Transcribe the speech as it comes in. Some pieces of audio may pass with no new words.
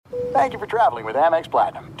Thank you for traveling with Amex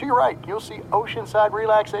Platinum. To your right, you'll see oceanside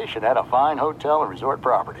relaxation at a fine hotel and resort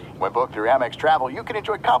property. When booked through Amex Travel, you can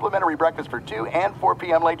enjoy complimentary breakfast for 2 and 4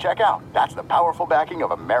 p.m. late checkout. That's the powerful backing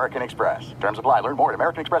of American Express. Terms apply. Learn more at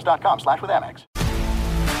americanexpress.com/withAmex.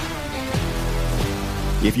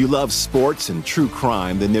 If you love sports and true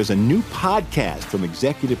crime, then there's a new podcast from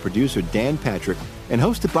executive producer Dan Patrick and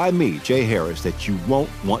hosted by me, Jay Harris, that you won't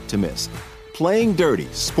want to miss. Playing Dirty: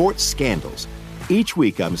 Sports Scandals. Each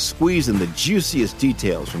week, I'm squeezing the juiciest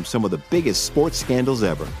details from some of the biggest sports scandals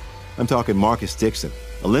ever. I'm talking Marcus Dixon,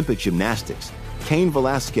 Olympic gymnastics, Cain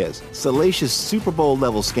Velasquez, salacious Super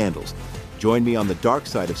Bowl-level scandals. Join me on the dark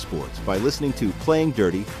side of sports by listening to Playing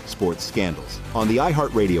Dirty: Sports Scandals on the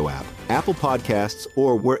iHeartRadio app, Apple Podcasts,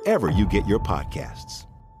 or wherever you get your podcasts.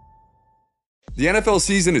 The NFL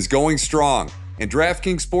season is going strong, and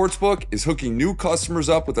DraftKings Sportsbook is hooking new customers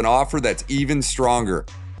up with an offer that's even stronger.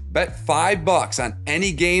 Bet $5 on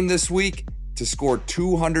any game this week to score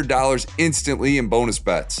 $200 instantly in bonus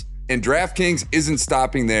bets. And DraftKings isn't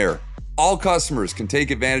stopping there. All customers can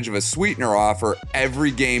take advantage of a sweetener offer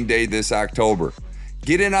every game day this October.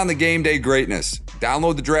 Get in on the game day greatness.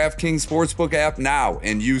 Download the DraftKings Sportsbook app now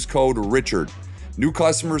and use code RICHARD. New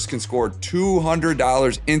customers can score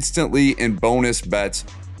 $200 instantly in bonus bets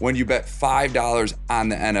when you bet $5 on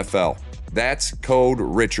the NFL. That's code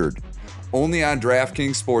RICHARD. Only on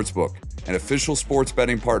DraftKings Sportsbook, an official sports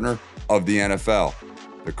betting partner of the NFL.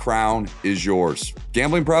 The crown is yours.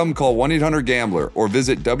 Gambling problem? Call 1-800-GAMBLER or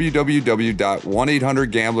visit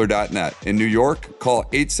www.1800gambler.net. In New York, call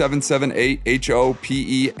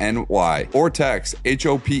 877-8-HOPENY or text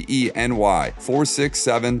HOPENY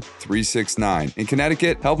 467-369. In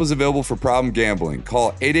Connecticut, help is available for problem gambling.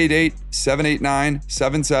 Call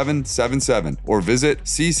 888-789-7777 or visit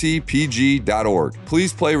ccpg.org.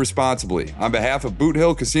 Please play responsibly. On behalf of Boot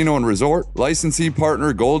Hill Casino and Resort, licensee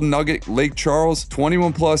partner Golden Nugget Lake Charles,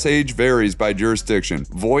 21 plus age varies by jurisdiction.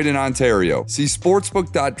 Void in Ontario. See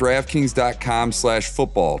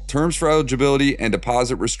sportsbook.draftkings.com/football. Terms for eligibility and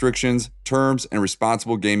deposit restrictions, terms, and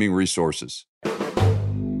responsible gaming resources.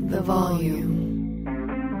 The volume.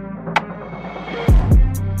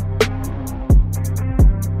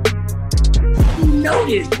 You know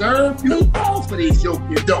this, sir. You fall for these yoke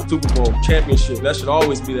and dope. Super Bowl championship. That should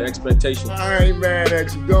always be the expectation. I ain't mad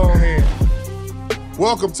at you. Go ahead.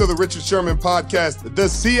 Welcome to the Richard Sherman Podcast. The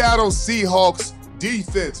Seattle Seahawks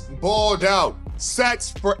defense balled out.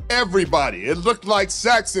 Sacks for everybody. It looked like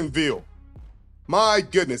Saxonville. My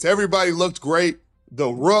goodness, everybody looked great. The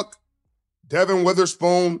Rook, Devin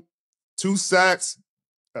Witherspoon, 2 sacks,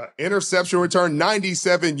 interception return,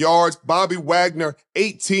 97 yards. Bobby Wagner,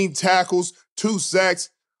 18 tackles, 2 sacks.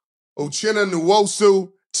 Uchenna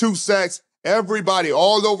Nwosu, 2 sacks. Everybody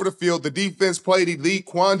all over the field. The defense played elite.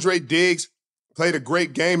 Quandre Diggs played a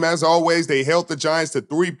great game as always. They held the Giants to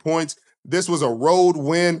 3 points. This was a road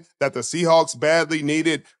win that the Seahawks badly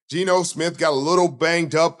needed. Geno Smith got a little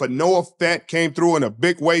banged up, but Noah Fant came through in a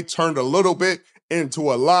big way, turned a little bit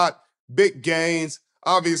into a lot. Big gains.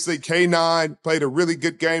 Obviously, K9 played a really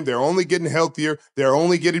good game. They're only getting healthier. They're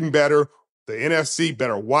only getting better. The NFC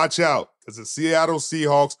better watch out because the Seattle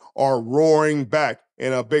Seahawks are roaring back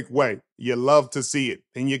in a big way. You love to see it.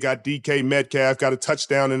 Then you got DK Metcalf, got a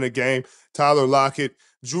touchdown in the game. Tyler Lockett.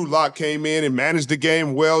 Drew Lock came in and managed the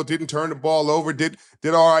game well, didn't turn the ball over, did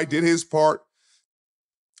all right, did his part.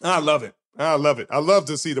 I love it. I love it. I love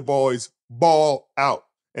to see the boys ball out,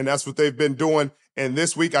 and that's what they've been doing. And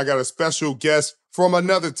this week I got a special guest from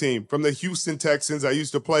another team, from the Houston Texans. I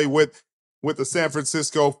used to play with the San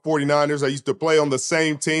Francisco 49ers. I used to play on the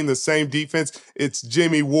same team, the same defense. It's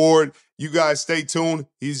Jimmie Ward. You guys stay tuned.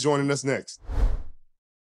 He's joining us next.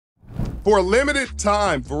 For a limited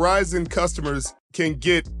time, Verizon customers can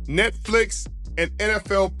get Netflix and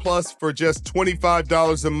NFL Plus for just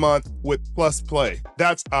 $25 a month with Plus Play.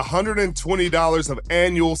 That's $120 of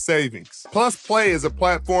annual savings. Plus Play is a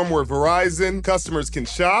platform where Verizon customers can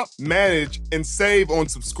shop, manage, and save on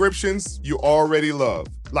subscriptions you already love,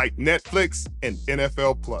 like Netflix and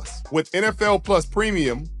NFL Plus. With NFL Plus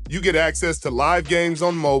Premium, you get access to live games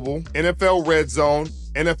on mobile, NFL Red Zone,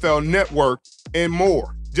 NFL Network, and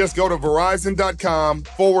more. Just go to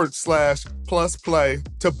Verizon.com/Plus Play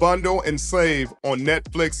to bundle and save on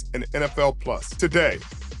Netflix and NFL Plus today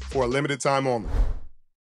for a limited time only.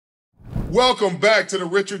 Welcome back to the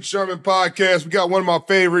Richard Sherman Podcast. We got one of my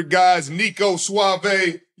favorite guys, Nico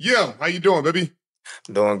Suave. Yeah, how you doing, baby?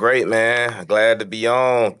 Doing great, man. Glad to be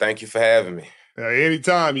on. Thank you for having me.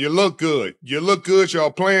 Anytime. You look good. You look good.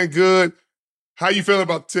 Y'all playing good. How you feeling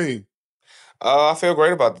about the team? I feel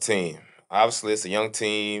great about the team. Obviously, it's a young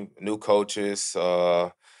team, new coaches,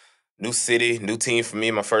 new city, new team for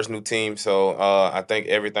me, my first new team. So I think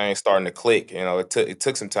everything's starting to click. It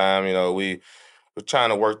took some time. We're trying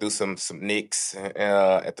to work through some nicks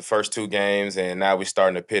at the first 2 games, and now we're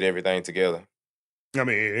starting to pit everything together. I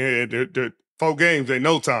mean, the 4 games ain't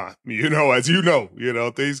no time. As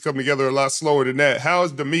things come together a lot slower than that. How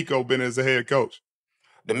has D'Amico been as a head coach?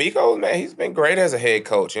 D'Amico, man, he's been great as a head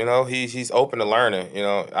coach. He's open to learning.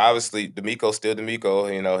 Obviously D'Amico's still D'Amico.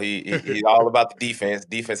 He's all about the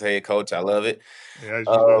defense head coach. I love it. Yeah, as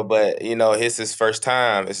you know. But it's his first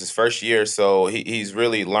time. It's his first year, so he's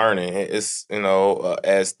really learning. It's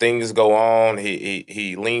as things go on,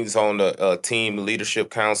 he leans on the team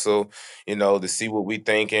leadership council, to see what we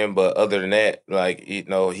thinking. But other than that,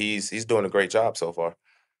 he's doing a great job so far.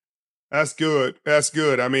 That's good. That's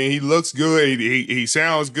good. I mean, he looks good. He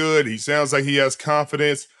sounds good. He sounds like he has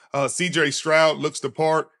confidence. CJ Stroud looks the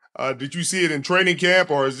part. Did you see it in training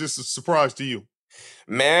camp, or is this a surprise to you?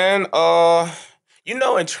 Man,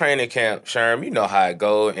 in training camp, Sherm, you know how it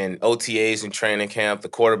go. In OTAs in training camp, the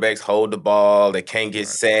quarterbacks hold the ball. They can't get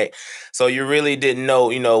sacked. So you really didn't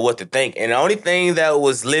know, what to think. And the only thing that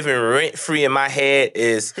was living rent-free in my head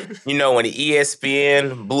is, when the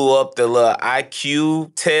ESPN blew up the little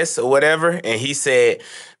IQ test or whatever, and he said,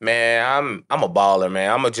 man, I'm a baller,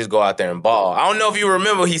 man. I'm going to just go out there and ball. I don't know if you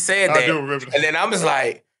remember he said that. I do remember that. And then I was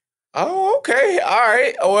like, oh, okay, all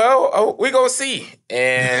right. Well, we're going to see.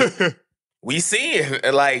 And... we see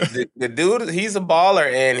it. Like, the dude, he's a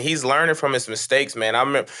baller, and he's learning from his mistakes, man. I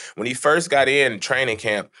remember when he first got in training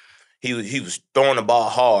camp, he was throwing the ball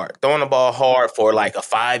hard for like a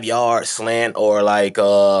 5-yard slant or like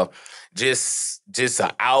just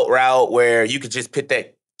an out route where you could just put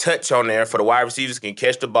that touch on there for the wide receivers can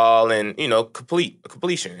catch the ball and,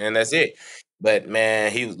 completion, and that's it. But,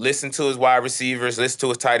 man, he listened to his wide receivers, listened to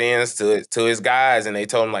his tight ends, to his guys, and they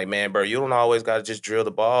told him, like, man, bro, you don't always got to just drill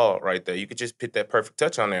the ball right there. You could just put that perfect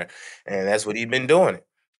touch on there, and that's what he's been doing.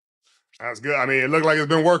 That's good. I mean, it looked like it's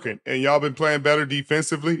been working, and y'all been playing better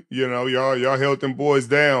defensively. Y'all held them boys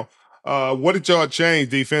down. What did y'all change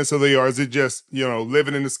defensively, or is it just,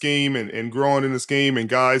 living in the scheme and growing in the scheme and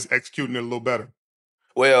guys executing it a little better?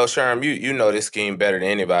 Well, Sherm, you know this scheme better than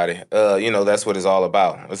anybody. That's what it's all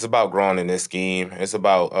about. It's about growing in this scheme. It's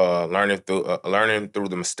about learning through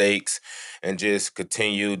the mistakes and just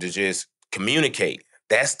continue to just communicate.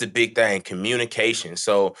 That's the big thing, communication.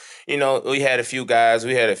 So, we had a few guys,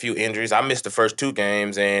 we had a few injuries. I missed the first 2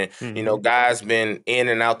 games, and, guys been in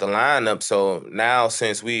and out the lineup. So now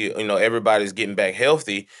since everybody's getting back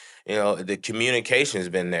healthy, the communication's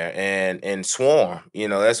been there and swarm.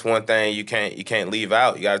 That's one thing you can't leave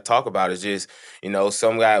out. You got to talk about. It's just, when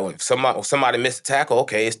somebody missed a tackle,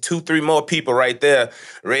 okay, it's 2-3 more people right there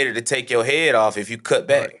ready to take your head off if you cut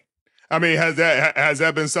back. Right. I mean, has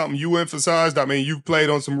that been something you emphasized? I mean, you've played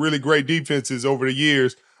on some really great defenses over the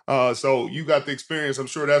years. So you got the experience. I'm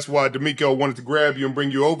sure that's why D'Amico wanted to grab you and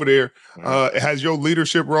bring you over there. Has your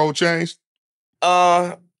leadership role changed?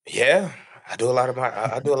 Yeah. I do a lot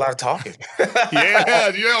of talking. Yeah.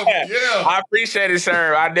 I appreciate it,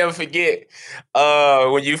 sir. I never forget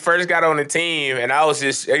when you first got on the team, and I was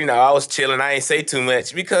just, I was chilling. I ain't say too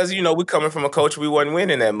much because, we coming from a coach, we wasn't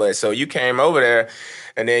winning that much. So you came over there,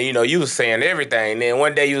 and then, you was saying everything. And then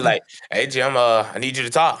one day you was like, hey, Jim, I need you to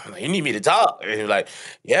talk. I'm like, you need me to talk? And he was like,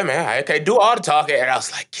 yeah, man, I can't do all the talking. And I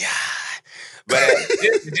was like, yeah. But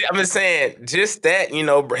I'm just saying, just that,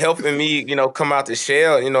 helping me, come out the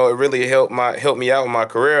shell, it really helped me out with my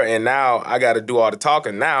career. And now I got to do all the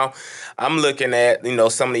talking. Now I'm looking at,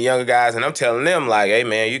 some of the younger guys, and I'm telling them, like, hey,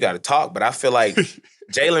 man, you got to talk. But I feel like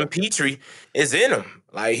Jalen Petrie is in him.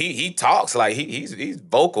 Like, he talks, like, he's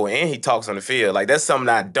vocal, and he talks on the field. Like, that's something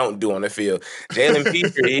I don't do on the field. Jalen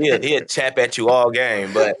Petrie, he'll chap at you all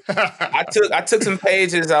game. But I took some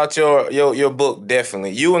pages out your book,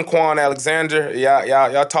 definitely. You and Quan Alexander,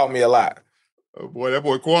 y'all taught me a lot. Oh, boy, that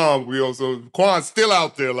boy Quan, Quan's still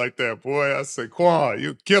out there like that, boy. I say, Quan,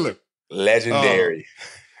 you kill him. Legendary.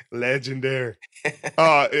 Legendary.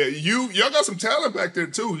 Y'all got some talent back there,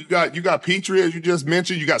 too. You got Petrie, as you just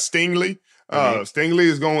mentioned. You got Stingley. Stingley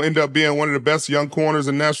is going to end up being one of the best young corners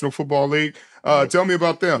in National Football League. Tell me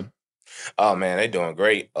about them. Oh, man, they doing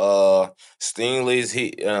great. Stingley's,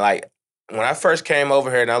 when I first came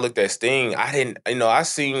over here and I looked at Sting, I didn't, I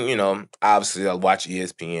seen, obviously I watch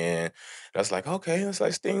ESPN. And I was like, okay, it's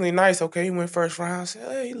like Stingley, nice. Okay, he went first round. I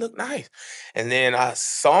said, hey, he looked nice. And then I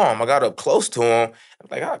saw him. I got up close to him. I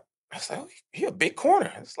was like, oh, he a big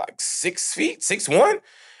corner. It's like 6 feet, 6'1".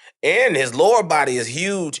 And his lower body is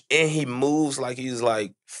huge, and he moves like he's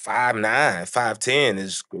like 5'9", 5'10"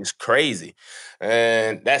 is crazy.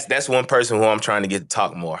 And that's one person who I'm trying to get to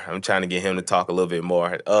talk more. I'm trying to get him to talk a little bit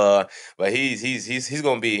more. But he's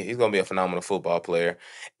gonna be a phenomenal football player.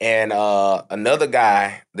 And another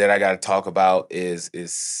guy that I got to talk about is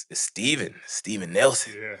Steven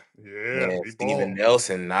Nelson. Yeah, Man, he Steven ball.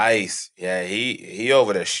 Nelson, nice. Yeah, he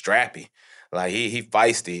over there strappy. Like he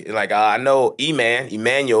feisty. Like I know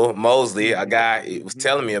Emmanuel Mosley, a guy was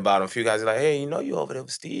telling me about him. A few guys are like, hey, you over there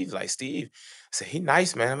with Steve? Like Steve. I said, he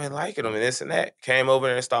nice, man. I been liking him and this and that. Came over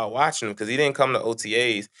there and started watching him because he didn't come to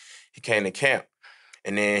OTAs. He came to camp.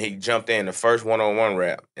 And then he jumped in the first one-on-one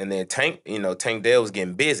rap. And then Tank Dell was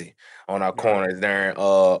getting busy on our corners during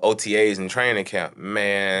OTAs and training camp.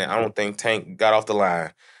 Man, I don't think Tank got off the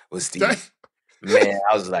line with Steve. Man,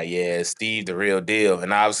 I was like, yeah, Steve, the real deal.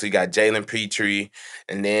 And obviously got Jalen Petrie.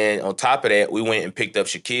 And then on top of that, we went and picked up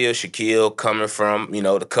Shaquille. Shaquille coming from,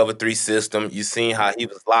 the cover 3 system. You seen how he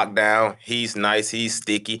was locked down. He's nice. He's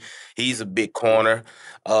sticky. He's a big corner.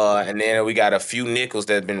 And then we got a few nickels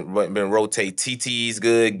that been rotate. TT's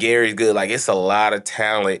good. Gary's good. Like, it's a lot of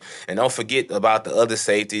talent. And don't forget about the other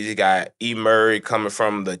safeties. You got E. Murray coming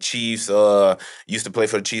from the Chiefs. Used to play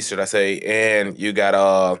for the Chiefs, should I say. And you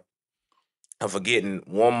got I'm forgetting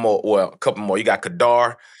a couple more. You got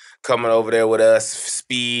Kadar coming over there with us,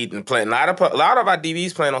 speed and playing. A lot of our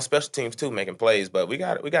DBs playing on special teams too, making plays. But we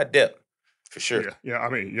got depth for sure. Yeah.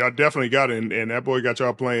 I mean, y'all definitely got it, and that boy got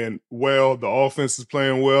y'all playing well. The offense is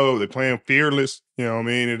playing well. They're playing fearless. You know what I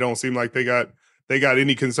mean? It don't seem like they got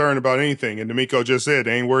any concern about anything. And D'Amico just said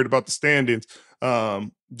they ain't worried about the standings.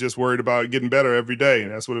 Just worried about getting better every day,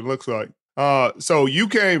 and that's what it looks like. So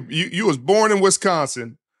you was born in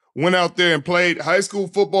Wisconsin. Went out there and played high school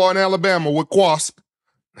football in Alabama with Quasp,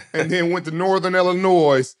 and then went to Northern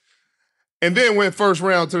Illinois, and then went first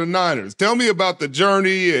round to the Niners. Tell me about the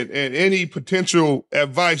journey and any potential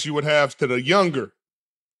advice you would have to the younger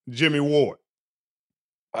Jimmie Ward.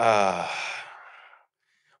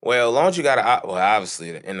 Well, as long as you got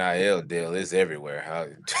obviously the NIL deal is everywhere. I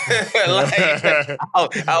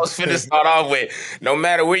was finna start off with, no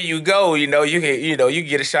matter where you go, you can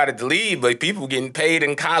get a shot at the league, but people getting paid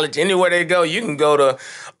in college anywhere they go. You can go to,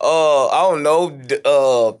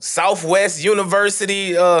 Southwest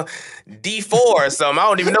University, D4 or something. I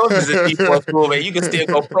don't even know if it's a D4 school, but you can still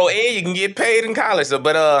go pro and you can get paid in college. So,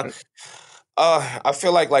 but I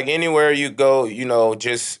feel like anywhere you go,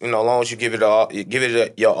 just as long as you give it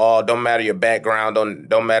your all. Don't matter your background,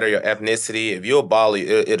 don't matter your ethnicity. If you're a baller,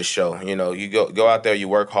 it'll show. You go out there, you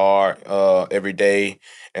work hard every day,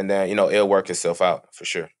 and then it'll work itself out for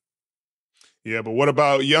sure. Yeah, but what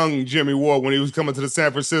about young Jimmie Ward when he was coming to the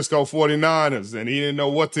San Francisco 49ers and he didn't know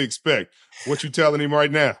what to expect? What you telling him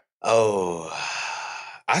right now? Oh,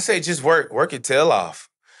 I say just work your tail off.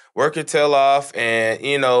 Work your tail off and,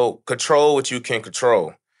 control what you can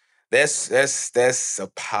control. That's a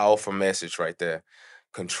powerful message right there.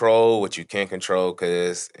 Control what you can control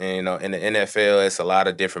because, in the NFL, it's a lot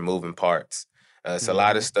of different moving parts. It's a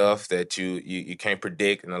lot of stuff that you can't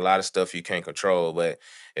predict and a lot of stuff you can't control. But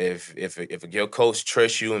if your coach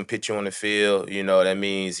trusts you and put you on the field, that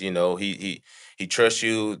means, he trusts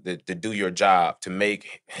you to do your job, to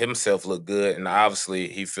make himself look good. And obviously,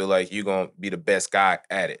 he feel like you're going to be the best guy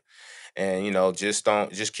at it. And,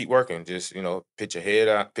 just keep working. Just, put your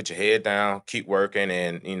head down, keep working.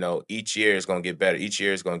 And, each year is going to get better. Each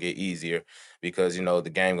year is going to get easier because,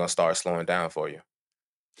 the game going to start slowing down for you.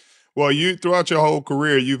 Well, throughout your whole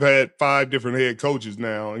career, you've had 5 different head coaches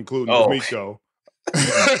now, including D'Amico.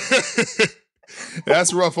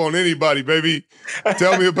 That's rough on anybody, baby.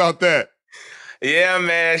 Tell me about that. Yeah,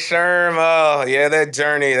 man, Sherm. That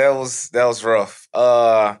journey, that was rough.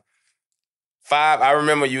 5. I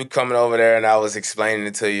remember you coming over there, and I was explaining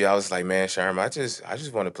it to you. I was like, man, Sherm, I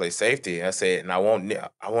just want to play safety. I said, and I want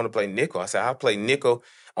to play nickel. I said, I'll play nickel.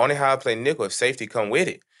 Only how I play nickel if safety come with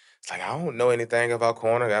it. It's like, I don't know anything about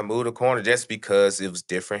corner. I moved to corner just because it was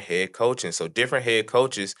different head coaching. So different head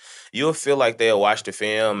coaches, you'll feel like they'll watch the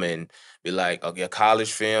film and be like, okay, a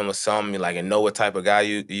college film or something, and know what type of guy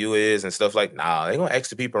you is and stuff like. Nah, they're gonna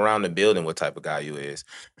ask the people around the building what type of guy you is.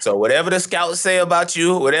 So whatever the scouts say about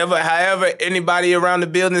you, however anybody around the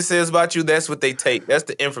building says about you, that's what they take. That's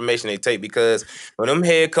the information they take because when them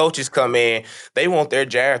head coaches come in, they want their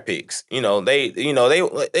draft picks. They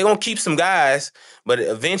gonna keep some guys, but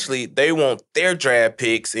eventually they want their draft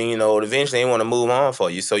picks, and eventually they want to move on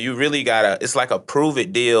for you. So you really it's like a prove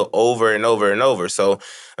it deal over and over and over. So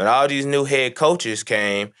when all these new head coaches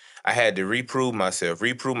came, I had to reprove myself.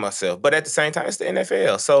 But at the same time, it's the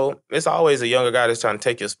NFL. So it's always a younger guy that's trying to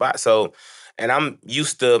take your spot. So, and I'm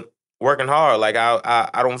used to working hard. Like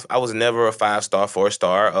I was never a 5-star,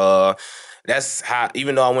 4-star. That's how,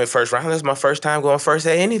 even though I went first round, that's my first time going first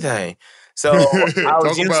at anything. So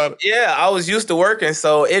I was used to working,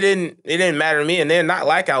 so it didn't matter to me. And then not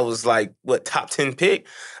like I was like top 10 pick.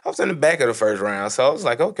 I was in the back of the first round, so I was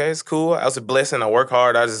like, okay, it's cool. That was a blessing. I work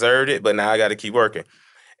hard, I deserved it, but now I got to keep working.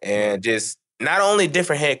 And just not only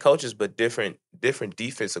different head coaches, but different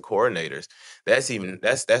defensive coordinators.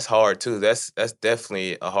 That's hard too. That's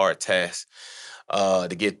definitely a hard task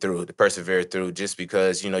to get through, to persevere through, just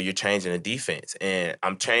because you're changing the defense, and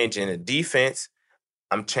I'm changing the defense.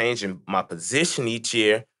 I'm changing my position each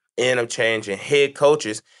year, and I'm changing head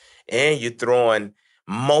coaches, and you're throwing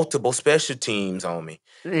multiple special teams on me.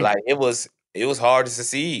 Like it was hard to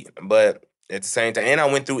succeed, but at the same time, and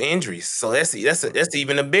I went through injuries, so that's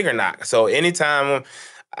even a bigger knock. So anytime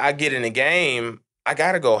I get in a game, I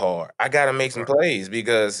gotta go hard. I gotta make some plays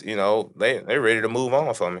because they're ready to move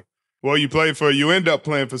on for me. Well, you end up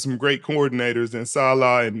playing for some great coordinators in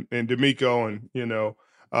Salah and D'Amico, and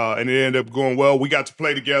and it ended up going well. We got to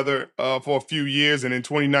play together for a few years, and in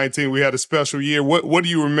 2019 we had a special year. What do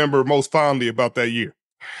you remember most fondly about that year?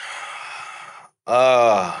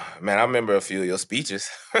 Man, I remember a few of your speeches.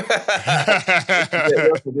 Good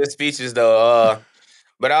speeches though.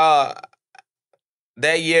 But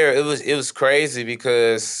that year it was crazy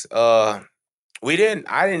because I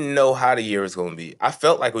didn't know how the year was going to be. I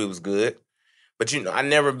felt like we was good, but I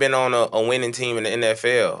never been on a winning team in the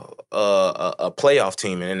NFL, a playoff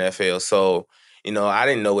team in the NFL. So I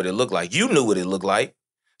didn't know what it looked like. You knew what it looked like,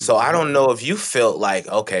 so I don't know if you felt like,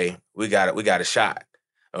 okay, we got a shot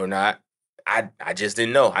or not. I just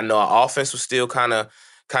didn't know. I know our offense was still kind of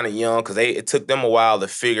young because it took them a while to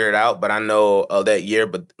figure it out. But I know that year.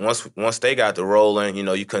 But once they got to rolling,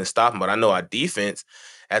 you couldn't stop them. But I know our defense,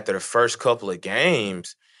 after the first couple of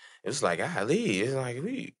games, it was like, it's like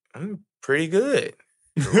I'm pretty good.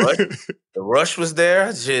 The rush was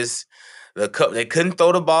there. Just they couldn't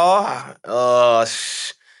throw the ball.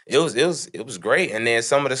 It was great. And then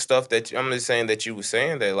some of the stuff that I'm just saying that you were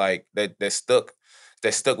saying that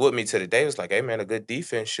stuck with me to the day was like, hey man, a good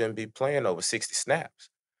defense shouldn't be playing over 60 snaps.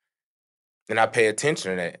 And I pay attention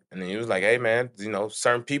to that. And then he was like, hey man,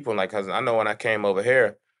 certain people, like, cause I know when I came over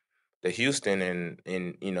here to Houston and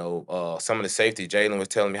some of the safety, Jalen was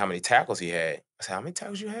telling me how many tackles he had. I said, how many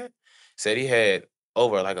tackles you had? He said he had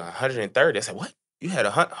over like 130. I said, what? You had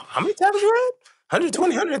how many tackles you had?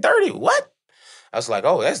 120, 130? What? I was like,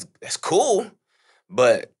 oh, that's cool.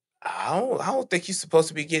 But I don't think you're supposed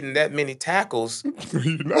to be getting that many tackles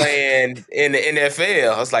playing in the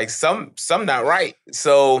NFL. I was like, some not right.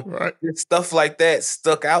 So stuff like that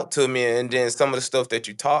stuck out to me, and then some of the stuff that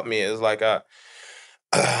you taught me is like I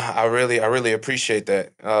really appreciate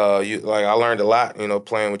that. I learned a lot,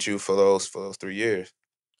 playing with you for those 3 years.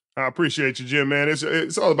 I appreciate you, Jim, man.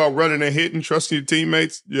 It's all about running and hitting, trusting your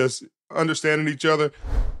teammates, just understanding each other.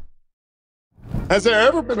 Has there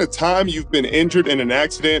ever been a time you've been injured in an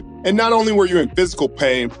accident, and not only were you in physical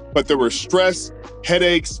pain, but there were stress,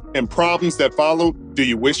 headaches, and problems that followed? Do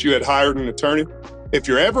you wish you had hired an attorney? If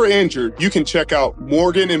you're ever injured, you can check out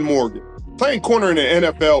Morgan & Morgan. Playing corner in the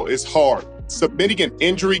NFL is hard. Submitting an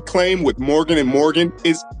injury claim with Morgan & Morgan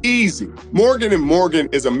is easy. Morgan & Morgan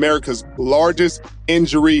is America's largest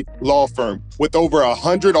injury law firm with over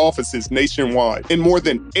 100 offices nationwide and more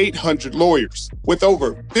than 800 lawyers. With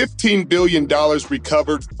over $15 billion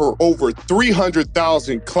recovered for over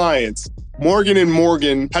 300,000 clients, Morgan &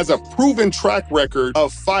 Morgan has a proven track record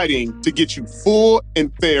of fighting to get you full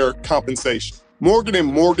and fair compensation. Morgan &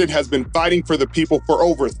 Morgan has been fighting for the people for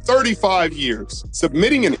over 35 years.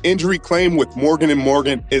 Submitting an injury claim with Morgan &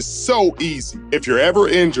 Morgan is so easy. If you're ever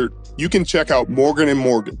injured, you can check out Morgan &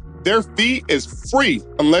 Morgan. Their fee is free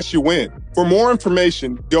unless you win. For more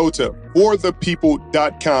information, go to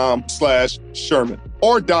forthepeople.com/Sherman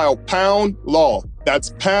or dial #law. That's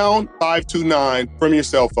 #529 from your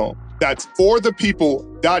cell phone. That's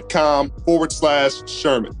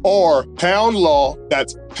forthepeople.com/Sherman or #law.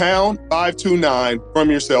 That's #529 from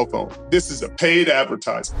your cell phone. This is a paid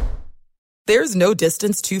advertisement. There's no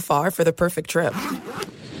distance too far for the perfect trip.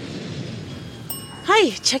 Hi,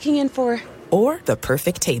 checking in for... Or the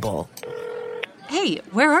perfect table. Hey,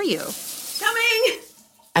 where are you? Coming!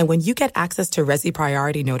 And when you get access to Resi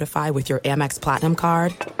Priority Notify with your Amex Platinum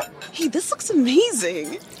card... Hey, this looks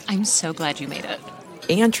amazing. I'm so glad you made it.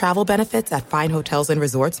 And travel benefits at fine hotels and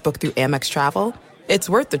resorts booked through Amex Travel, it's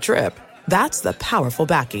worth the trip. That's the powerful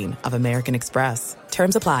backing of American Express.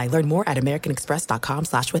 Terms apply. Learn more at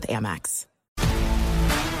americanexpress.com/withAmex.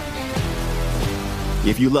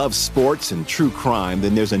 If you love sports and true crime,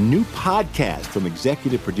 then there's a new podcast from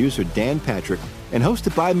executive producer Dan Patrick and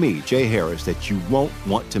hosted by me, Jay Harris, that you won't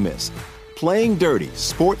want to miss. Playing Dirty: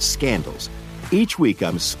 Sports Scandals. Each week,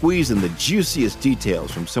 I'm squeezing the juiciest details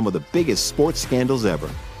from some of the biggest sports scandals ever.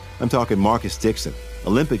 I'm talking Marcus Dixon,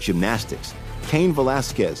 Olympic gymnastics, Cain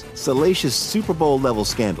Velasquez, salacious Super Bowl-level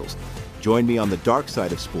scandals. Join me on the dark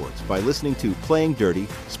side of sports by listening to Playing Dirty: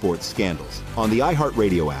 Sports Scandals on the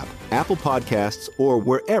iHeartRadio app, Apple Podcasts, or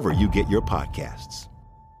wherever you get your podcasts.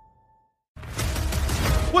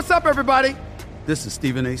 What's up, everybody? This is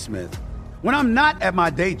Stephen A. Smith. When I'm not at my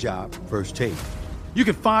day job, First Take, you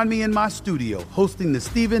can find me in my studio hosting the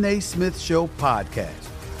Stephen A. Smith Show podcast.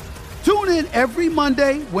 Tune in every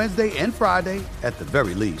Monday, Wednesday, and Friday, at the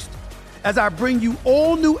very least, as I bring you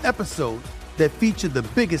all new episodes that feature the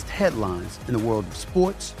biggest headlines in the world of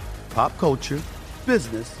sports, pop culture,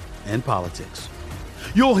 business, and politics.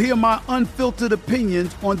 You'll hear my unfiltered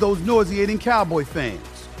opinions on those nauseating Cowboy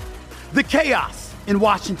fans, the chaos in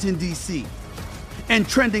Washington, D.C., and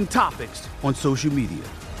trending topics on social media,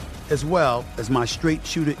 as well as my straight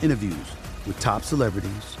shooter interviews with top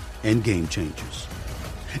celebrities and game changers.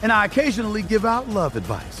 And I occasionally give out love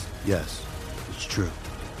advice. Yes, it's true.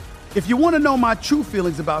 If you want to know my true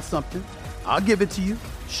feelings about something, I'll give it to you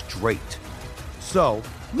straight. So,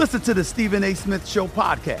 listen to the Stephen A. Smith Show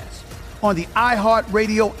podcast on the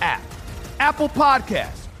iHeartRadio app, Apple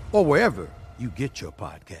Podcasts, or wherever you get your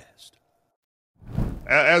podcast.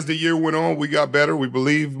 As the year went on, we got better. We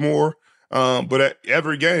believed more. But at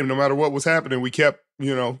every game, no matter what was happening, we kept,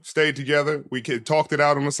 stayed together. We talked it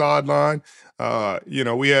out on the sideline.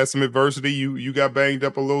 We had some adversity. You got banged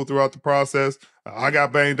up a little throughout the process. I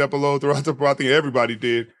got banged up a little throughout the process. I think everybody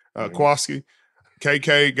did. Kowalski,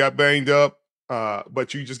 KK got banged up.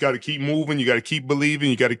 But you just got to keep moving. You got to keep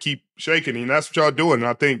believing. You got to keep shaking. And that's what y'all doing. And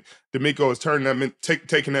I think D'Amico has turned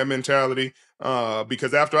taking that mentality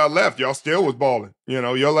because after I left, y'all still was balling.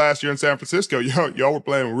 Your last year in San Francisco, y'all were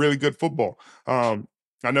playing really good football. I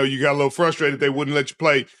know you got a little frustrated they wouldn't let you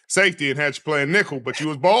play safety and had you playing nickel, but you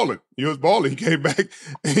was balling. You came back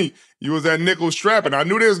and you was that nickel strapping. I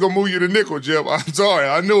knew they was going to move you to nickel, Jim. I'm sorry.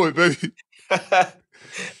 I knew it, baby. That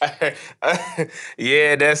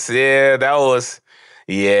was.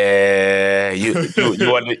 Yeah, you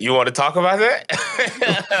want to talk about that?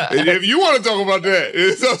 If you want to talk about that,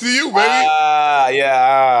 it's up to you, baby.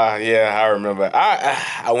 I remember.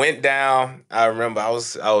 I went down. I remember I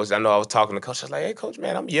was talking to coach. I was like, "Hey, coach,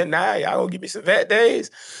 man, I'm year 9. Y'all gonna give me some vet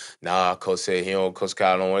days?" Nah, coach said Coach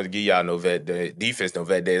Kyle don't want to give y'all no vet day, defense no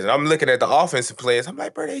vet days. And I'm looking at the offensive players. I'm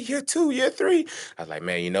like, bro, they year 2, year 3. I was like,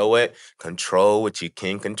 man, you know what? Control what you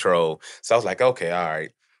can control. So I was like, okay, all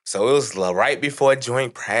right. So it was right before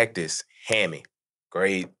joint practice. Hammy,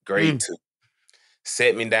 grade 2.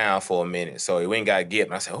 Set me down for a minute. So he went and got Gip.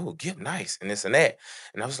 And I said, oh, Gip, nice, and this and that.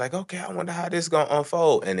 And I was like, okay, I wonder how this is going to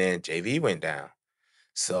unfold. And then JV went down.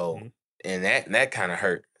 So, and that kind of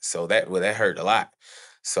hurt. So that hurt a lot.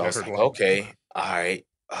 So I was like, okay, all right,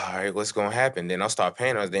 what's going to happen? Then I'll start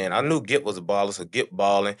paying us. Then I knew Gip was a baller, so Gip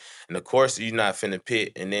balling. And of course, you're not finna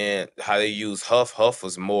pit. And then how they use Huff. Huff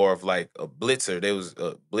was more of like a blitzer. They was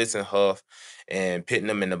blitzing Huff and pitting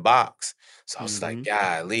them in the box. So I was like,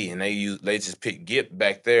 golly. And they just picked Gip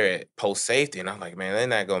back there at post safety. And I'm like, man, they're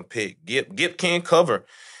not going to pick Gip. Gip can't cover.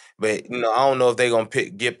 But, I don't know if they're going to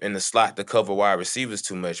pick Gip in the slot to cover wide receivers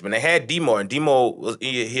too much. But they had Demo, and Demo,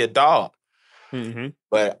 he a dog. Mm-hmm.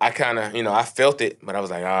 But I kind of, I felt it, but I was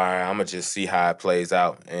like, all right, I'm going to just see how it plays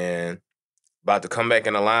out. And about to come back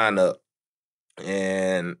in the lineup,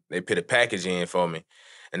 and they put a package in for me.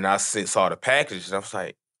 And I saw the package, and I was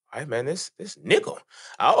like, all right, man, this nickel.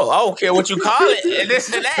 I don't care what you call it, and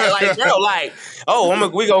this and that. Like, bro,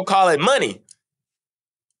 we going to call it money.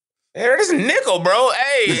 Hey, this is nickel, bro.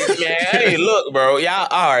 Hey, man. Hey, look, bro. Y'all,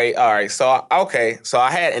 all right. So, okay. So I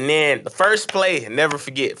had, and then the first play, never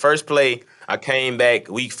forget, I came back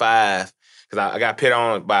week 5 because I got put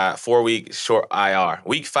on by 4-week short IR.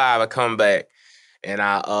 Week 5, I come back and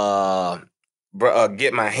I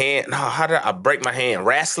get my hand. No, how did I break my hand?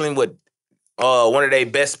 Wrestling with one of their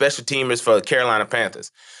best special teamers for the Carolina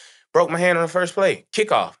Panthers. Broke my hand on the first play,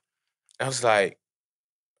 kickoff. I was like,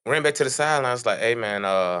 ran back to the sideline. I was like, hey, man,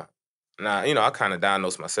 now, I kind of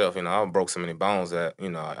diagnosed myself. I broke so many bones that,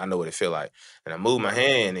 I know what it feel like. And I moved my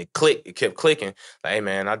hand, it clicked. It kept clicking. Like, hey,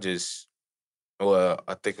 man, I think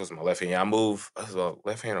it was my left hand. I moved,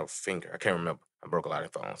 left hand or finger. I can't remember. I broke a lot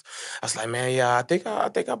of bones. I was like, man, yeah, I think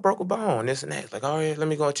I broke a bone, this and that. Like, all right, let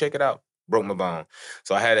me go and check it out. broke my bone.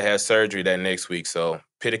 So I had to have surgery that next week. So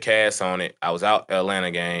put a cast on it. I was out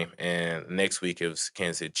Atlanta game, and next week it was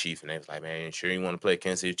Kansas City Chiefs, and they was like, man, you sure you want to play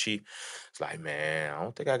Kansas City Chiefs? It's like, man, I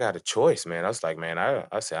don't think I got a choice, man. I was like, man,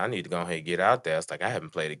 I said, I need to go ahead and get out there. It's like, I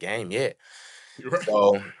haven't played a game yet. Right.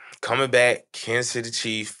 So coming back, Kansas City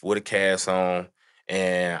Chiefs with a cast on,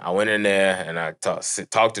 and I went in there and I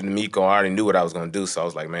talked to Miko. I already knew what I was going to do, so I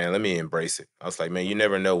was like, man, let me embrace it. I was like, man, you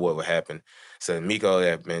never know what would happen. So Miko,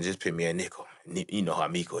 yeah, man, just put me at nickel. You know how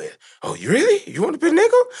Miko is. Oh, you really? You want to put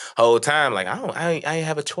nickel? Whole time, like, I ain't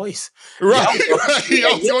have a choice. Right.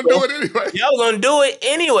 Y'all was going to do it anyway. Y'all was going to do it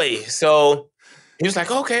anyway. So he was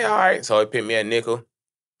like, okay, all right. So he put me at nickel.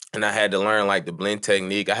 And I had to learn like the blend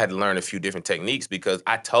technique. I had to learn a few different techniques because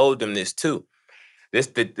I told them this too. This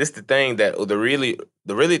the thing that the really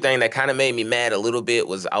thing that kind of made me mad a little bit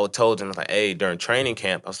was I told them, like, hey, during training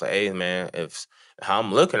camp, I was like, hey man, if how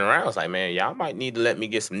I'm looking around, I was like, man, y'all might need to let me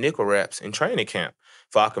get some nickel reps in training camp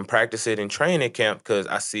if I can practice it in training camp because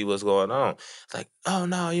I see what's going on. It's like, oh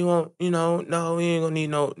no, you won't, no, we ain't gonna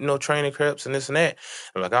need no training reps and this and that.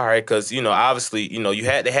 I'm like, all right, because obviously,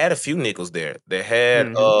 they had a few nickels there. They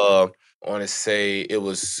had I want to say it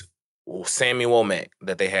was Sammy Womack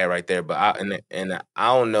that they had right there, but I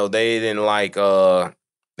don't know, they didn't like I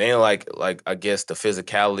guess the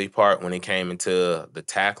physicality part when it came into the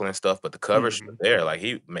tackling stuff, but the coverage was there. Like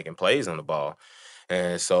he making plays on the ball.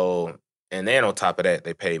 And so then on top of that,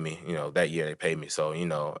 they paid me, that year they paid me. So,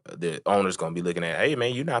 the owner's gonna be looking at, hey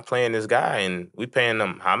man, you're not playing this guy and we paying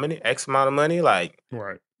them how many X amount of money? Like,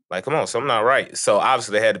 right. Like, come on, something not right. So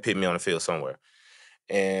obviously they had to put me on the field somewhere.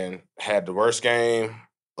 And had the worst game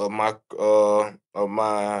of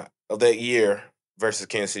that year versus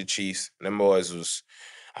Kansas City Chiefs. Them boys was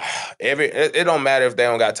it don't matter if they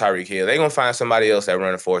don't got Tyreek Hill. They gonna find somebody else that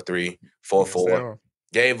run a 4-3, 4-4.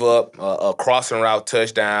 Gave up a crossing route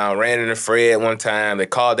touchdown, ran into Fred one time. They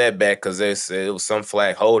called that back because it was some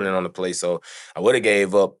flag holding on the play. So I would have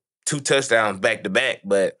gave up 2 touchdowns back to back,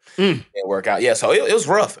 but it didn't work out. Yeah, so it was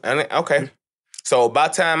rough. Okay. So by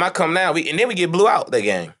the time I come down, we get blew out that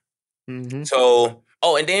game. So,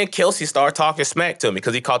 and then Kelce started talking smack to me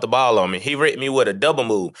because he caught the ball on me. He hit me with a double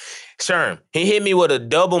move. Sherm, he hit me with a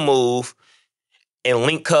double move in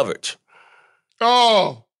link coverage.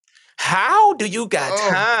 Oh. How do you got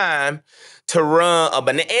time to run a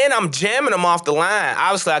banana? And I'm jamming them off the line.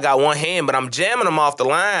 Obviously, I got one hand, but I'm jamming them off the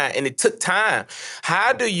line, and it took time.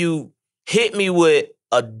 How do you hit me with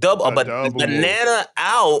a banana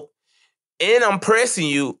out, and I'm pressing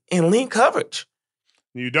you in link coverage?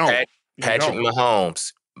 You don't. Patrick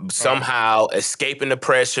Mahomes somehow escaping the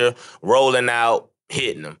pressure, rolling out,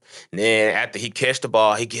 hitting him. And then after he catch the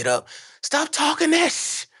ball, he get up. Stop talking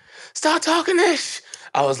this. Stop talking this.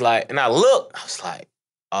 I was like, and I looked. I was like,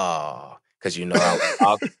 oh, because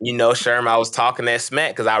Sherman, I was talking that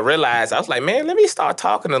smack because I realized I was like, man, let me start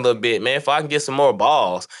talking a little bit, man, if I can get some more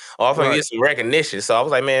balls or if I can get some recognition. So I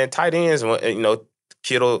was like, man, tight ends,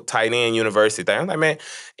 Kittle tight end university thing. I'm like, man,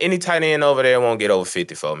 any tight end over there won't get over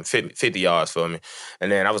 50 for me, 50 yards for me.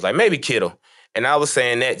 And then I was like, maybe Kittle. And I was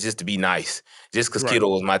saying that just to be nice, just because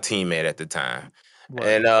Kittle was my teammate at the time.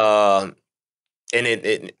 Right. And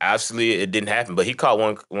it obviously it didn't happen, but he caught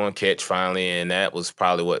one catch finally, and that was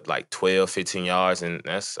probably 12, 15 yards, and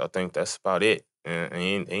I think that's about it. And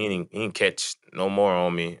he didn't catch no more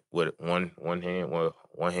on me with one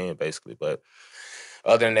hand basically, but.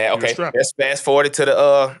 Other than that, okay, let's fast forward it to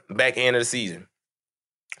the back end of the season.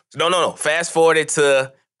 No. Fast forward it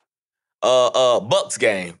to Bucs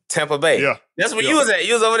game, Tampa Bay. Yeah. That's where you was at.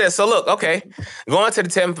 You was over there. So look, okay. Going to the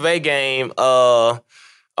Tampa Bay game,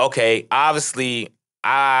 okay, obviously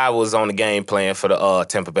I was on the game plan for the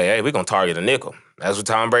Tampa Bay. Hey, we're gonna target a nickel. That's what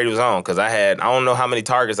Tom Brady was on, because I don't know how many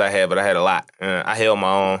targets I had, but I had a lot. I held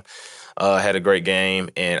my own, had a great game,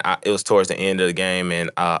 and it was towards the end of the game, and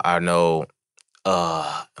I know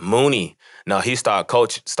Mooney. No, he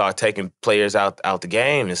started taking players out the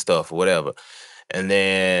game and stuff or whatever. And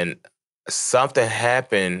then something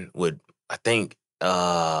happened with, I think,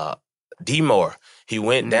 D-Moore. He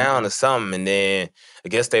went down or something, and then I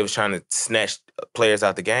guess they was trying to snatch players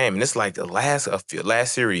out the game. And it's like the last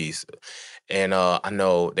series. And I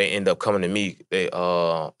know they end up coming to me.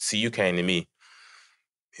 CU came to me.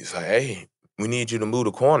 He's like, hey, we need you to move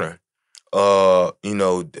the corner. AT's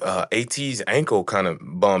ankle kind of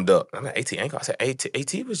bummed up. I'm like, AT ankle? I said, AT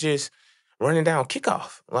was just running down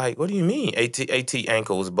kickoff. Like, what do you mean AT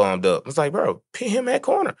ankle was bummed up? I was like, bro, pin him at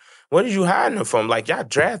corner. What did you hiding him from? Like, y'all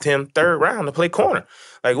draft him 3rd round to play corner.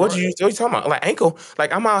 Like, what you talking about? Like, ankle?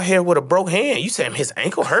 Like, I'm out here with a broke hand. You said his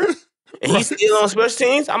ankle hurt? And he's still on special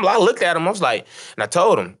teams? I looked at him. I was like, and I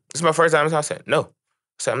told him, this is my first time. I said, no. I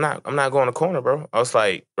said, I'm not going to corner, bro. I was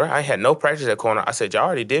like, bro, I had no practice at corner. I said, y'all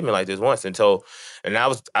already did me like this once. And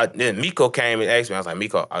then Miko came and asked me. I was like,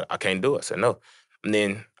 Miko, I can't do it. I said, no. And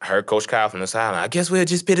then I heard Coach Kyle from the sideline, I guess we'll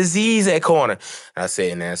just put Aziz at corner. And I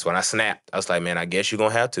said, and that's when I snapped. I was like, man, I guess you're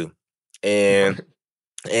going to have to. And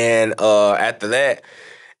after that,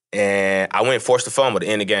 and I went forced the fumble to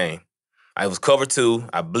end the game. I was cover 2.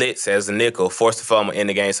 I blitzed as a nickel, forced the fumble in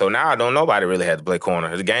the game. So now nobody really had to play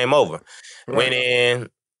corner. The game over. Right. Went in.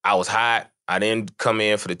 I was hot. I didn't come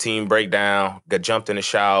in for the team breakdown. Got jumped in the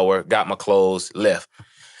shower. Got my clothes. Left.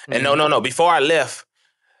 And no. Before I left,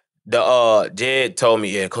 the Jed told me,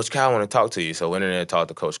 yeah, Coach Kyle want to talk to you. So I went in there and talked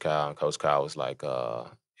to Coach Kyle. And Coach Kyle was like,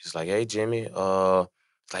 he's like, hey Jimmie,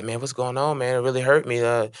 like, man, what's going on, man? It really hurt me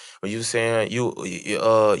when you were saying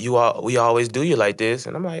we always do you like this.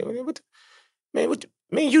 And I'm like,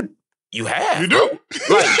 you have. You do.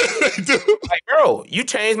 Like, bro, you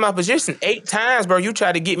changed my position 8 times, bro. You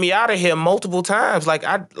tried to get me out of here multiple times. Like,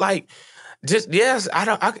 I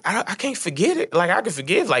can't forget it. Like, I can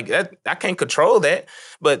forgive. Like, that, I can't control that.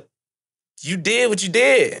 But you did what you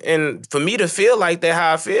did. And for me to feel like that,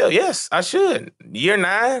 how I feel, yes, I should. Year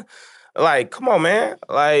 9, like, come on, man.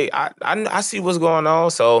 Like, I see what's going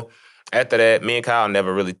on. So after that, me and Kyle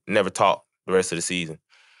never talked the rest of the season.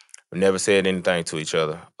 We never said anything to each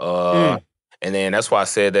other. And then that's why I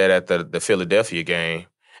said that at the Philadelphia game.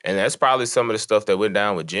 And that's probably some of the stuff that went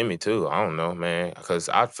down with Jimmie, too. I don't know, man. Because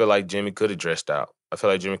I feel like Jimmie could have dressed out. I feel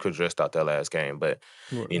like Jimmie could have dressed out that last game. But,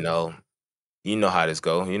 you know how this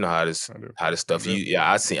go. You know how this stuff.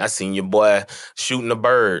 I seen your boy shooting a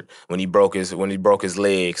bird when he broke his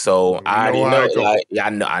leg. So I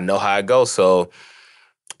know how it goes. So,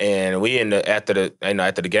 and we after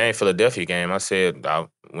the game, Philadelphia game, I said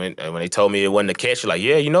when they told me it wasn't a catch, like,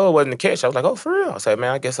 yeah, it wasn't a catch. I was like, oh, for real? I said,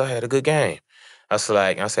 man, I guess I had a good game. I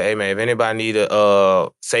said, hey man, if anybody need a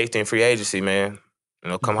safety and free agency, man,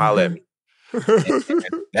 come holler at me. And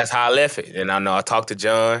that's how I left it. And I know I talked to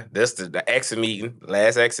John. This the exit meeting,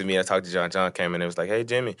 last exit meeting. I talked to John. John came in and was like, "Hey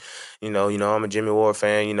Jimmie, I'm a Jimmie Ward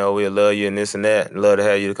fan. We love you and this and that. Love to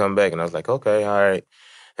have you to come back." And I was like, "Okay, all right."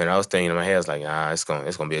 And I was thinking in my head, I was like,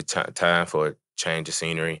 it's gonna be a time for a change of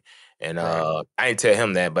scenery. And I didn't tell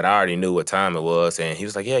him that, but I already knew what time it was. And he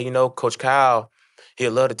was like, "Yeah, Coach Kyle, he'd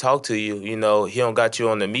love to talk to you. He don't got you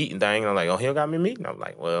on the meeting thing." And I'm like, "Oh, he don't got me meeting?" I'm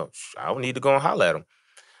like, "Well, I don't need to go and holler at him.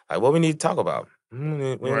 Like, what we need to talk about? We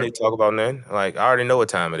don't need to talk about nothing. Like, I already know what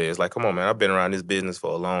time it is. Like, come on, man. I've been around this business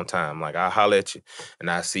for a long time. Like, I'll holler at you,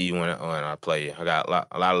 and I see you when I play you. I got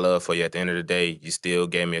a lot of love for you. At the end of the day, you still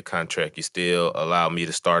gave me a contract. You still allowed me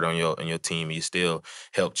to start on your team. You still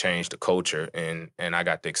helped change the culture, and I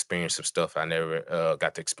got to experience some stuff I never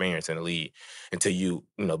got to experience in the league until you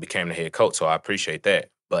became the head coach. So I appreciate that.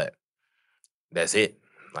 But that's it.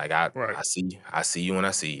 Like, I see you when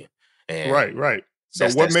I see you. And right. So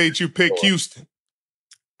what made you pick Houston?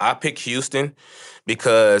 I picked Houston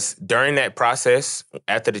because during that process,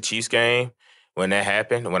 after the Chiefs game, when that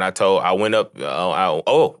happened, when I went up,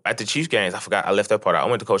 at the Chiefs games, I forgot, I left that part out. I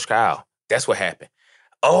went to Coach Kyle. That's what happened.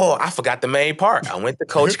 Oh, I forgot the main part. I went to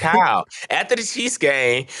Coach Kyle. After the Chiefs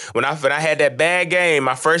game, when I had that bad game,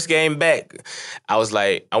 my first game back, I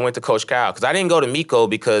went to Coach Kyle. Because I didn't go to Miko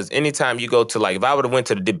because anytime you go to, like, if I would have went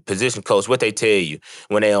to the position coach, what they tell you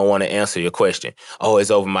when they don't want to answer your question? Oh,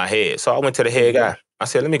 it's over my head. So I went to the head guy. I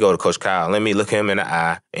said, let me go to Coach Kyle. Let me look him in the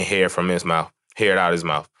eye and hear it from his mouth. Hear it out of his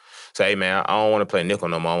mouth. Say, hey, man, I don't want to play nickel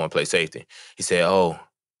no more. I want to play safety. He said,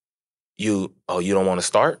 you don't want to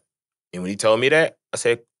start? And when he told me that, I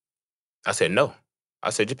said, no. I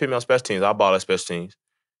said, just put me on special teams. I'll ball at special teams.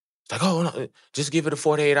 It's like, oh, no, just give it a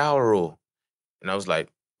 48-hour rule. And I was like,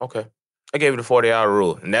 okay. I gave it a 48-hour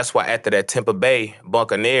rule. And that's why after that Tampa Bay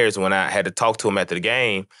Buccaneers, when I had to talk to him after the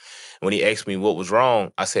game, when he asked me what was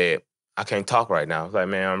wrong, I said, I can't talk right now. I was like,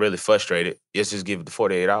 man, I'm really frustrated. Let's just give it the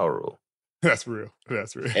 48-hour rule. That's real.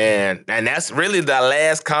 And that's really the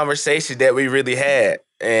last conversation that we really had.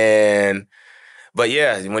 But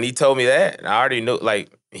yeah, when he told me that, I already knew,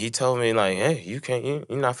 like, he told me, like, hey, you're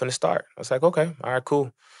not finna start. I was like, okay, all right,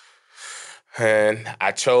 cool. And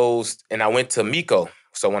I went to Miko.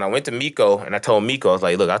 So when I went to Miko and I told Miko, I was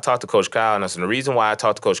like, look, I talked to Coach Kyle. And I said, the reason why I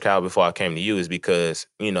talked to Coach Kyle before I came to you is because,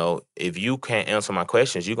 if you can't answer my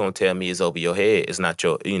questions, you're going to tell me it's over your head. It's not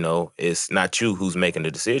it's not you who's making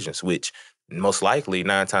the decisions, which most likely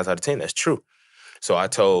 9 times out of 10, that's true. So I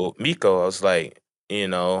told Miko, I was like,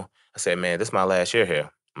 I said, man, this is my last year here.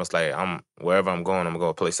 I was like, wherever I'm going, I'm going to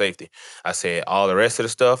go play safety. I said, all the rest of the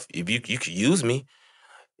stuff, if you could use me,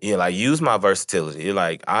 use my versatility.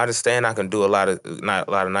 I understand I can do a lot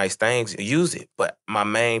of nice things. Use it, but my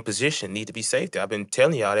main position need to be safety. I've been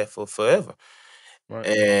telling y'all that for forever. Right.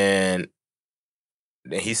 And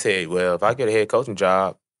then he said, well, if I get a head coaching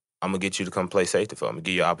job, I'm going to get you to come play safety for me,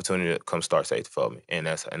 give you an opportunity to come start safety for me. And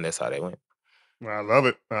that's how they went. I love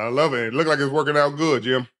it. I love it. It looked like it's working out good,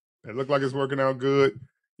 Jim. It looked like it's working out good.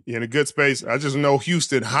 You're in a good space. I just know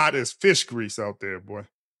Houston hot as fish grease out there, boy.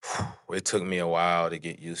 It took me a while to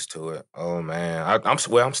get used to it. Oh man,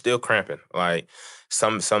 I'm still cramping. Like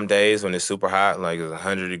some days when it's super hot, like it's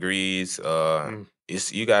 100 degrees.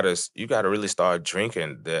 It's you gotta really start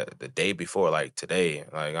drinking the day before. Like today,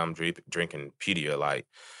 like I'm drinking Pedia, like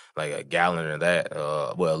a gallon of that,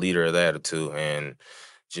 a liter of that or two, and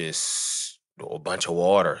just a bunch of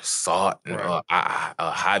water, salt, and Right.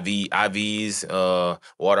 IVs,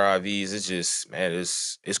 water IVs. It's just, man,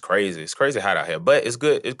 it's crazy. It's crazy hot out here, but it's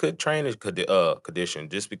good. It's good training condition.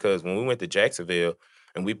 Just because when we went to Jacksonville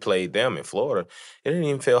and we played them in Florida, it didn't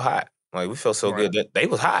even feel hot. Like we felt so Right. good that they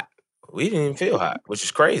was hot. We didn't even feel hot, which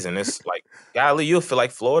is crazy. And it's like, golly, you'll feel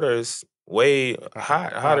like Florida is way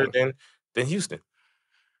hotter than Houston.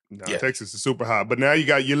 No, Yeah. Texas is super hot. But now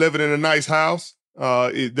you're living in a nice house.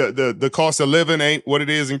 The cost of living ain't what it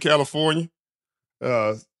is in California.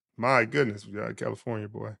 My goodness, we got California,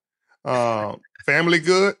 boy. Family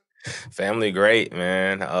good? Family great,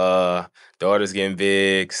 man. Daughter's getting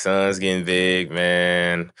big, son's getting big,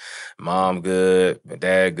 man. Mom good,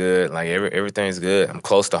 dad good. Like everything's good. I'm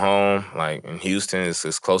close to home. Like in Houston,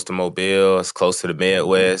 it's close to Mobile. It's close to the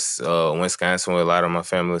Midwest, Wisconsin, where a lot of my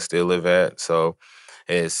family still live at. So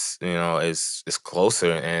it's it's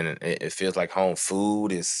closer, and it feels like home.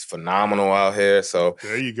 Food is phenomenal out here. So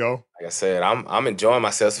there you go. Like I said, I'm enjoying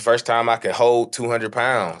myself. It's the first time I can hold 200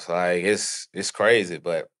 pounds. Like it's crazy,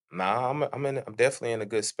 but nah, I'm definitely in a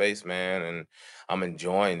good space, man, and I'm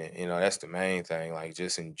enjoying it. That's the main thing. Like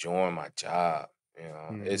just enjoying my job.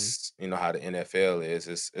 It's how the NFL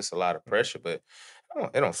is. It's a lot of pressure, but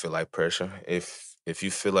it don't feel like pressure if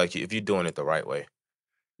you feel like if you're doing it the right way.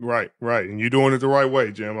 Right, and you're doing it the right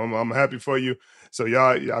way, Jim. I'm happy for you. So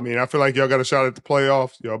y'all, I mean, I feel like y'all got a shot at the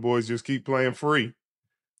playoffs. Y'all boys just keep playing free.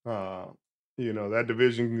 That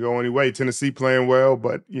division can go any way. Tennessee playing well,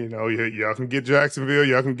 but y'all can get Jacksonville,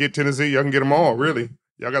 y'all can get Tennessee, y'all can get them all. Really,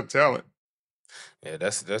 y'all got the talent. Yeah,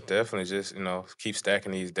 that's definitely just keep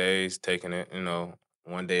stacking these days, taking it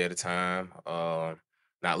one day at a time,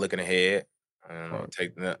 not looking ahead.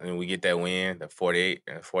 And we get that win, the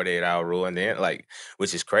 48-hour rule, and then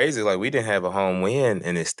which is crazy. Like we didn't have a home win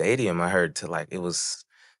in this stadium. I heard till like it was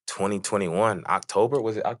 2021 October.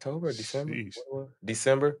 Was it October or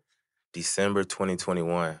December? December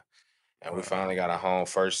 2021, and we finally got our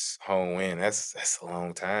first home win. That's a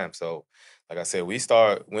long time. So, like I said, we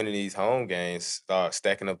start winning these home games, start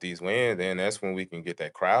stacking up these wins, then that's when we can get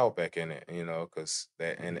that crowd back in it, because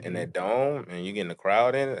that in that dome and you getting the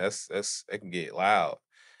crowd in it, it can get loud.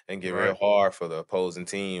 It can get real hard for the opposing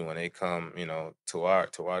team when they come, to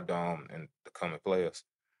our dome and to come and play us.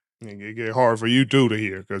 It get hard for you too to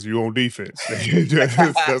hear because you on defense. That's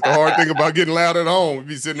the hard thing about getting loud at home. You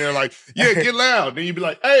be sitting there like, yeah, get loud. Then you be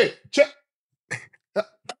like, hey, check.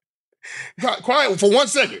 Quiet for 1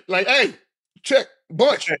 second. Like, hey, check,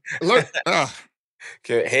 bunch, alert.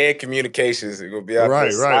 Head communications. It will be out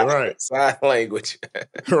right. Sign language.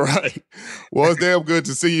 Right. Well, it's damn good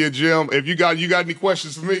to see you, Jim. If you got any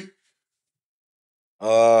questions for me?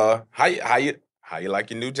 How you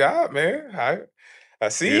like your new job, man? I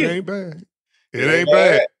see it you. Ain't bad. It ain't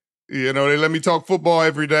bad. They let me talk football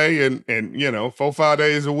every day and 4-5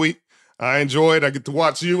 days a week. I enjoy it. I get to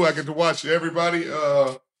watch you. I get to watch everybody.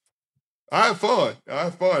 I have fun.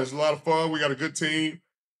 It's a lot of fun. We got a good team.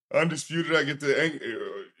 Undisputed. I get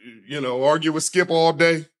to, argue with Skip all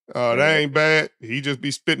day. That ain't bad. He just be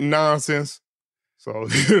spitting nonsense. So,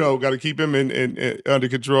 got to keep him in under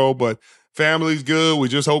control. But family's good. We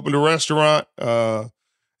just opened a restaurant.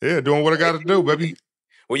 Doing what I got to do, baby.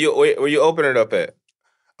 Where you open it up at?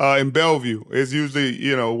 In Bellevue. It's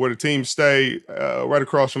usually, where the team stay, right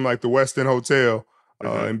across from like the West End Hotel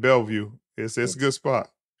in Bellevue. It's a good spot.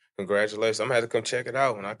 Congratulations. I'm going to have to come check it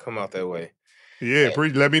out when I come out that way. Yeah,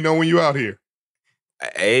 let me know when you out here.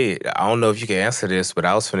 Hey, I don't know if you can answer this, but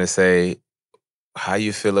I was finna say, how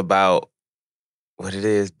you feel about what it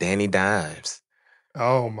is, Danny Dimes?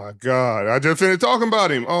 Oh, my God. I just finished talking about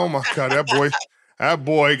him. Oh, my God. That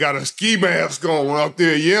boy got a ski mask going out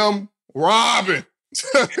there. Yim, Robin.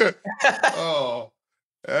 Oh,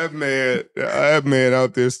 that man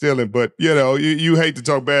out there stealing. But, you hate to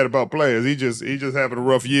talk bad about players. He just having a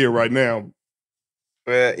rough year right now.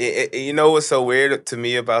 Well, you know what's so weird to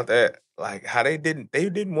me about that? Like how they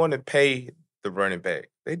didn't want to pay the running back.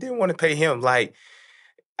 They didn't want to pay him. Like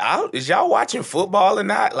is y'all watching football or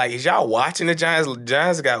not? Like, is y'all watching the Giants?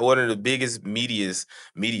 Giants got one of the biggest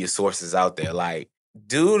media sources out there. Like,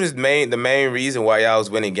 dude is the main reason why y'all was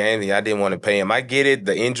winning games and y'all didn't want to pay him. I get it,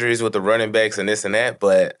 the injuries with the running backs and this and that,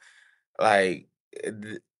 but like,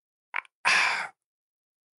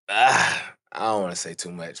 I don't want to say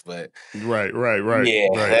too much, but right. Yeah,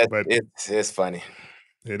 right. But it's funny.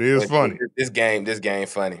 It is funny. This game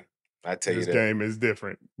funny. I tell you that. This game is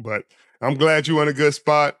different, but I'm glad you in a good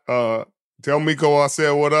spot. Tell Miko I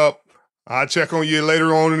said what up. I'll check on you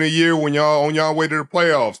later on in the year when y'all on y'all way to the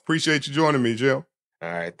playoffs. Appreciate you joining me, Jill.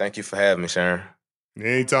 All right. Thank you for having me, Sharon.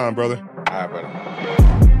 Anytime, brother. All right, brother.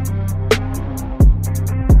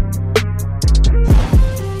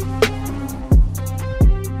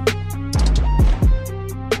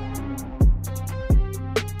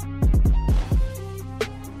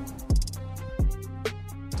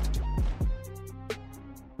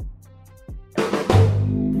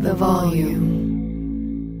 The volume.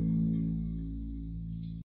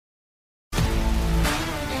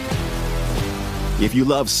 If you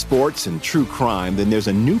love sports and true crime, then there's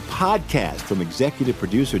a new podcast from executive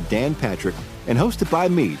producer Dan Patrick and hosted by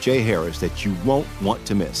me, Jay Harris, that you won't want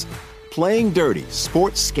to miss. Playing Dirty: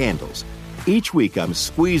 Sports Scandals. Each week, I'm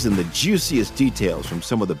squeezing the juiciest details from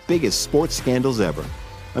some of the biggest sports scandals ever.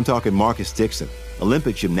 I'm talking Marcus Dixon,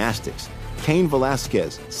 Olympic gymnastics, Cain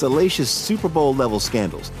Velasquez, salacious Super Bowl-level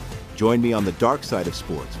scandals. Join me on the dark side of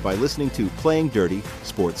sports by listening to Playing Dirty: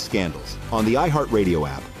 Sports Scandals on the iHeartRadio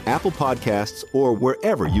app, Apple Podcasts, or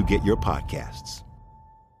wherever you get your podcasts.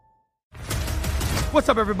 What's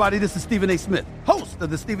up, everybody? This is Stephen A. Smith, host of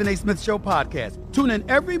the Stephen A. Smith Show podcast. Tune in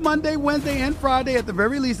every Monday, Wednesday, and Friday at the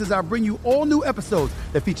very least as I bring you all new episodes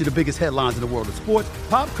that feature the biggest headlines in the world of sports,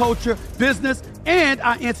 pop culture, business, and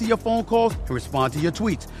I answer your phone calls and respond to your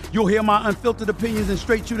tweets. You'll hear my unfiltered opinions and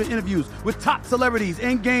straight-shooter interviews with top celebrities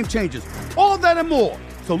and game changers. All that and more.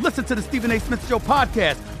 So listen to the Stephen A. Smith Show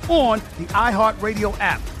podcast on the iHeartRadio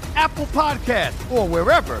app, Apple Podcasts, or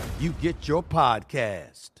wherever you get your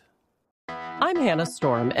podcast. I'm Hannah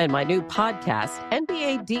Storm, and my new podcast,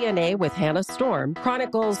 NBA DNA with Hannah Storm,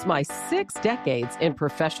 chronicles my 6 decades in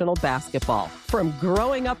professional basketball. From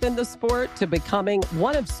growing up in the sport to becoming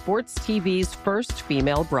one of sports TV's first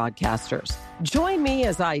female broadcasters. Join me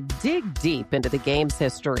as I dig deep into the game's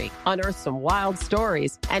history, unearth some wild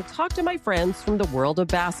stories, and talk to my friends from the world of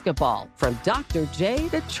basketball, from Dr. J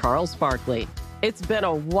to Charles Barkley. It's been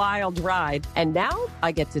a wild ride, and now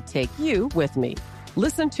I get to take you with me.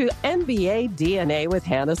 Listen to NBA DNA with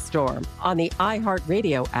Hannah Storm on the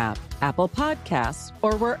iHeartRadio app, Apple Podcasts,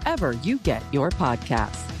 or wherever you get your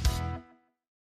podcasts.